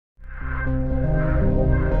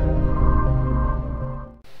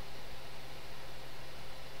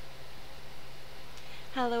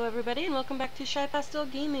everybody, and welcome back to Shy Pastel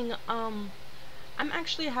Gaming. I'm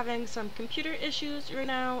actually having some computer issues right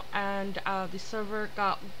now, and the server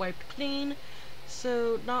got wiped clean.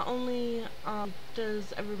 So not only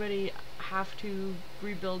does everybody have to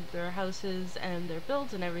rebuild their houses and their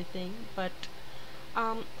builds and everything, but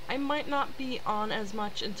I might not be on as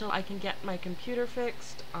much until I can get my computer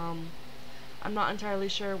fixed. I'm not entirely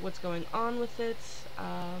sure what's going on with it,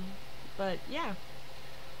 but yeah.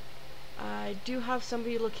 I do have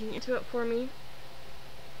somebody looking into it for me,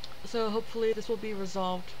 so hopefully this will be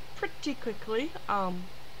resolved pretty quickly.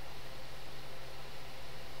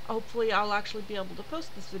 Hopefully I'll actually be able to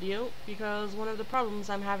post this video, because one of the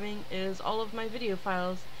problems I'm having is all of my video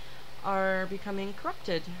files are becoming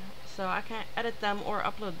corrupted, so I can't edit them or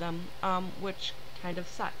upload them, which kind of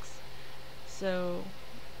sucks. So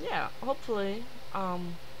yeah, hopefully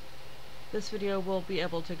this video will be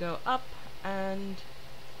able to go up, and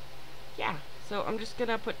yeah, so I'm just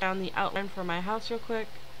gonna put down the outline for my house real quick,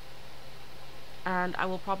 and I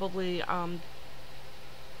will probably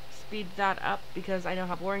speed that up because I know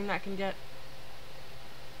how boring that can get.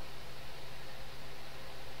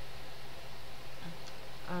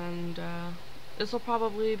 And this will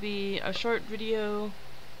probably be a short video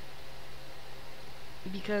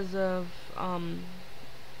because of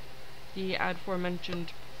the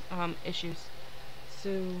aforementioned issues. So,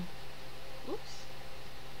 oops.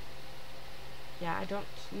 Yeah, I don't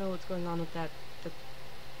know what's going on with the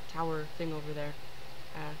tower thing over there.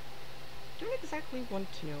 Don't exactly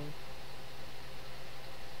want to know.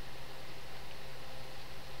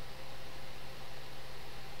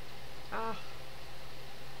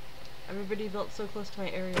 Everybody built so close to my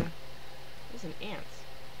area. There's an ants.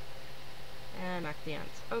 And back the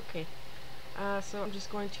ants. Okay. So I'm just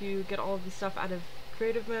going to get all of the stuff out of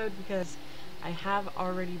creative mode because I have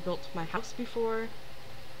already built my house before,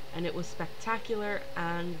 and it was spectacular,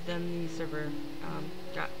 and then the server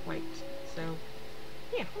got wiped. So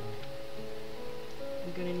yeah,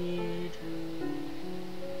 I'm gonna need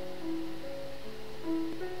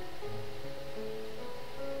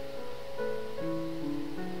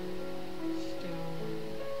stone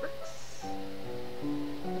bricks.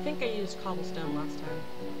 I think I used cobblestone last time.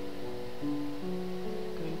 I'm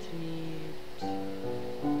going to need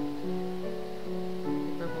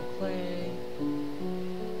purple clay,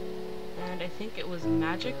 and I think it was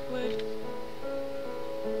magic wood.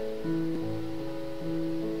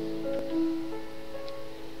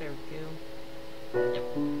 There we go. Yep.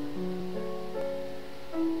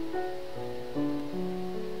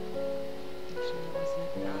 Actually, that wasn't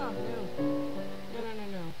it. Oh, no.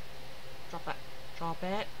 No. Drop that. Drop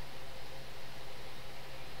it.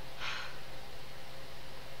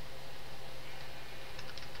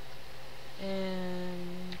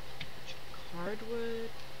 And hardwood.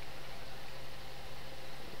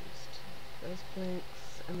 Those planks,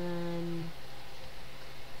 and then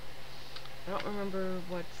I don't remember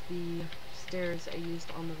what the stairs I used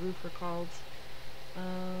on the roof are called.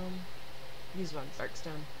 These ones, dark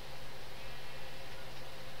stone.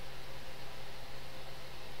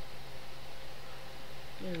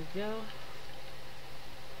 There we go.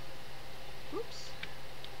 Oops.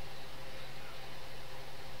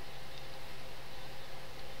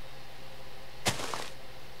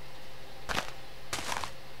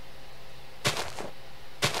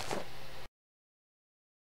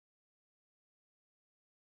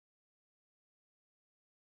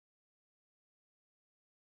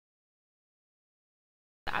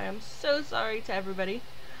 I am so sorry to everybody.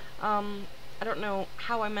 I don't know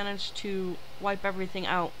how I managed to wipe everything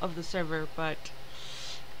out of the server, but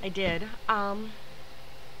I did.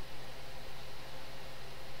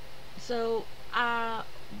 So,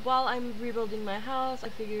 while I'm rebuilding my house, I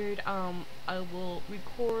figured, I will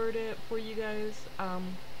record it for you guys.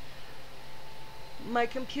 My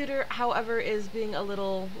computer, however, is being a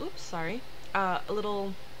little, oops, sorry, a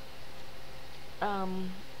little,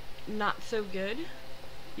 not so good,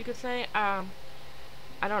 you could say.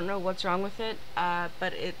 I don't know what's wrong with it,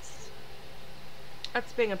 but it's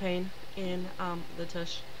being a pain in, the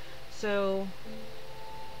tush. So,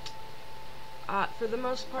 for the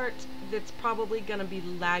most part, it's probably gonna be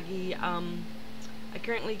laggy. I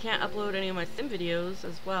currently can't upload any of my sim videos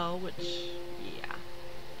as well, which, yeah,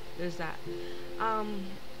 there's that.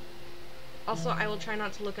 Also, I will try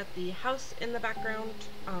not to look at the house in the background.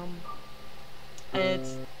 I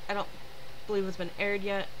don't believe it's been aired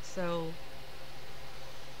yet, so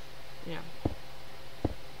yeah.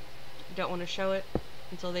 Don't want to show it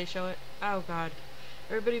until they show it. Oh god.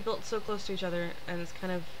 Everybody built so close to each other, and it's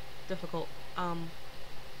kind of difficult.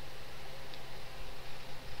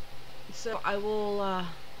 So I will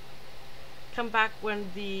come back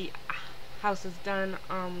when the house is done.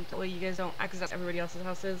 That way you guys don't access everybody else's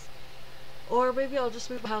houses. Or maybe I'll just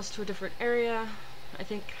move the house to a different area. I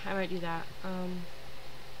think I might do that.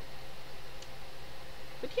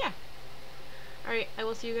 But yeah. Alright, I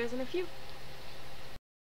will see you guys in a few.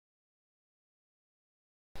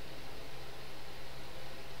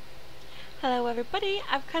 Hello everybody,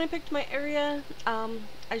 I've kind of picked my area.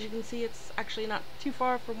 As you can see, it's actually not too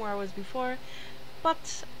far from where I was before,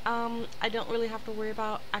 but I don't really have to worry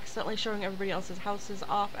about accidentally showing everybody else's houses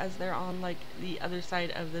off as they're on like the other side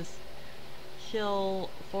of this hill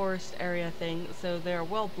forest area thing, so they're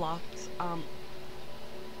well blocked.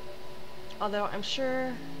 Although I'm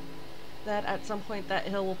sure that at some point that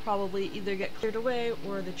hill will probably either get cleared away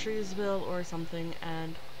or the trees will or something,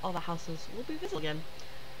 and all the houses will be visible again.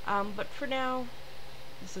 But for now,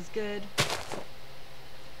 this is good.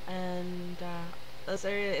 And this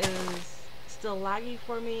area is still laggy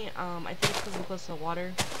for me. I think it's because I'm close to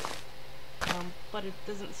water. But it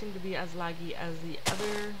doesn't seem to be as laggy as the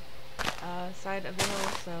other side of the hill,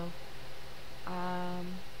 so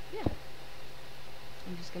yeah.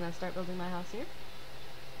 I'm just gonna start building my house here.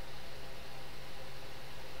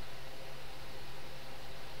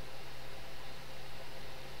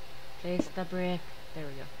 Place the brick. There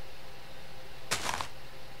we go.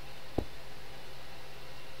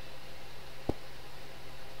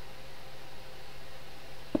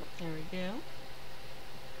 There we go.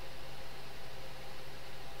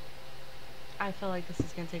 I feel like this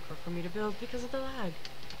is gonna take work for me to build because of the lag.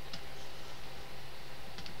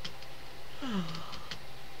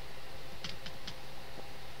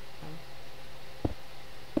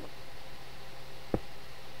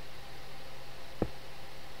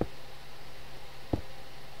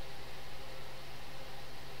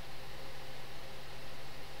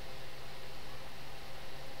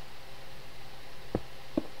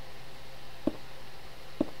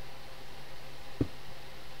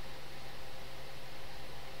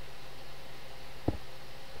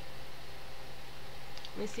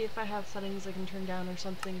 Let me see if I have settings I can turn down or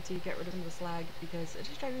something to get rid of this lag, because it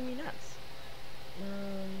is driving me nuts. I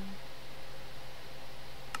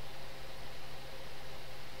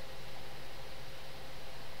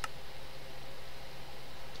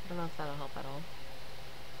don't know if that'll help at all.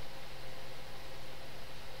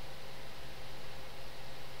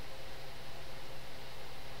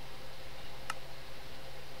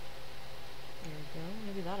 There we go.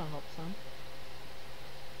 Maybe that'll help some.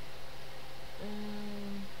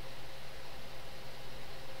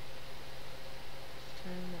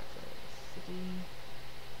 Turn that to city.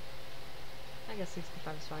 I guess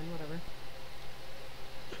 65 is fine, whatever.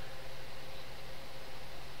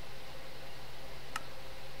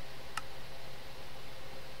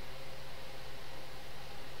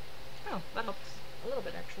 Oh, that helps a little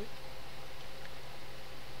bit actually.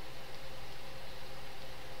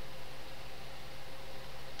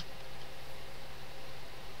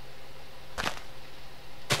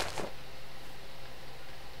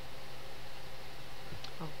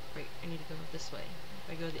 Oh, great, I need to go this way.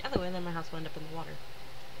 If I go the other way, then my house will end up in the water.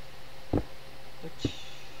 Which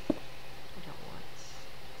I don't want.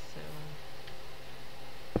 So,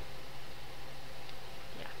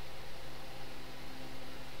 yeah.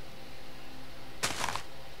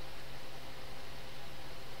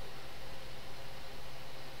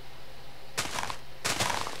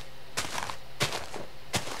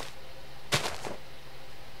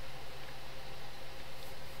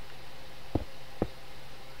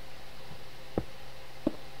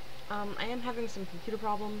 I am having some computer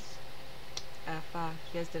problems, if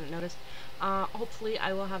you guys didn't notice. Hopefully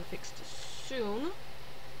I will have it fixed soon.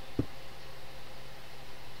 Okay,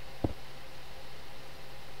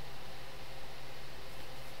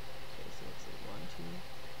 so let's see, 1, 2,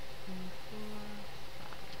 3, 4,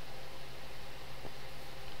 5.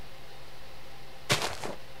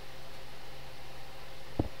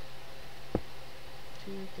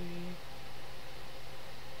 2, 3,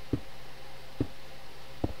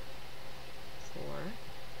 4,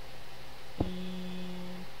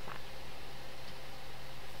 and 5.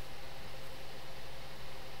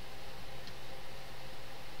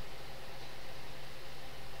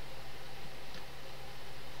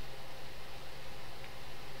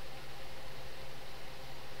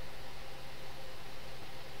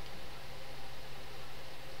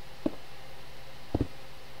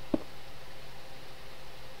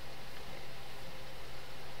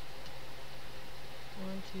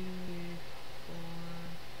 One, two, three, 4,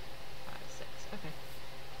 5, 6. Okay.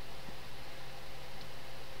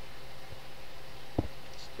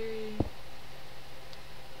 3,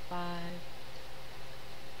 5,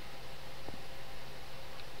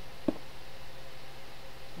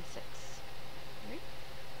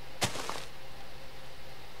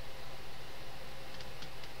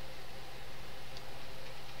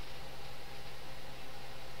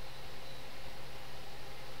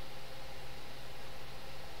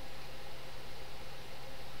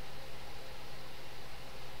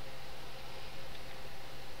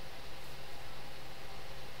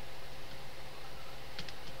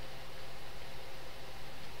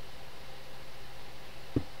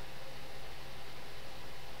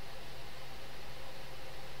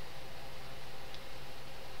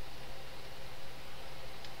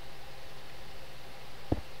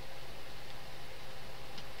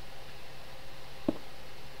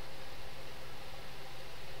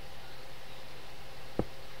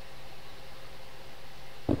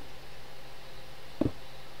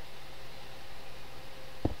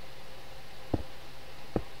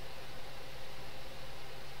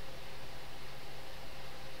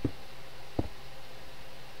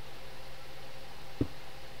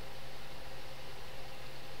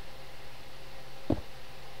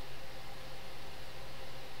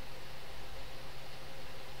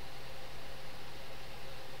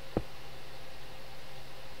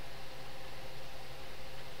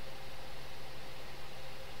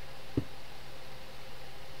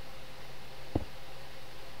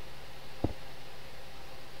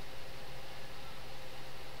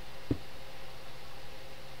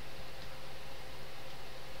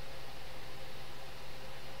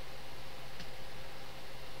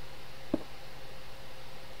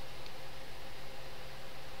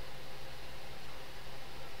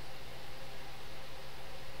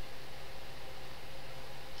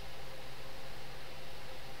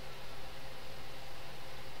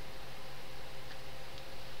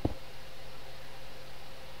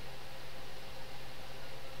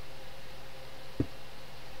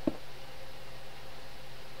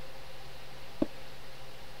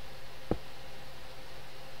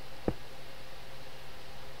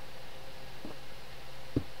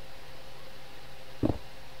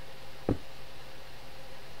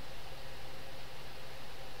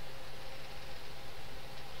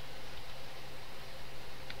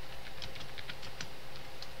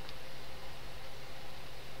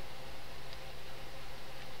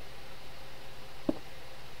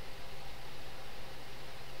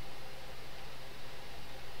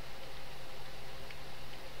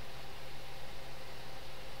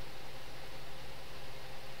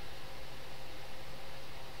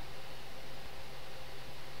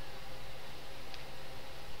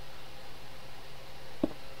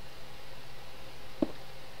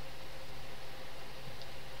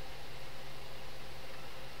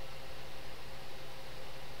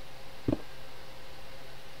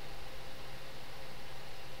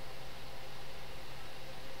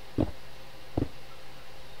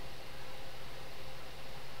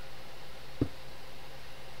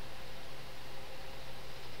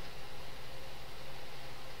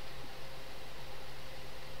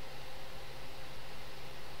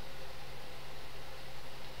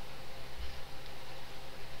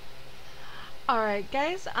 Alright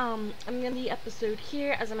guys, I'm gonna end the episode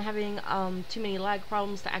here as I'm having too many lag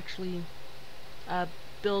problems to actually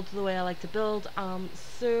build the way I like to build. In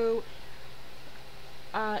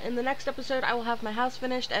the next episode I will have my house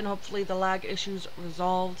finished and hopefully the lag issues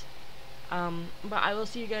resolved. But I will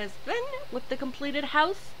see you guys then with the completed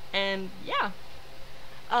house, and yeah.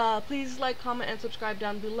 Please like, comment, and subscribe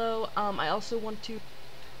down below. I also want to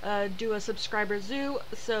do a subscriber zoo,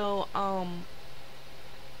 so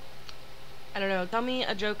I don't know, tell me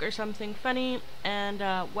a joke or something funny, and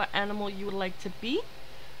what animal you would like to be,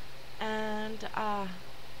 and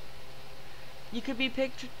you could be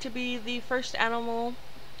picked to be the first animal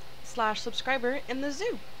 / subscriber in the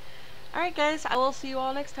zoo. Alright guys, I will see you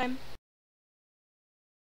all next time.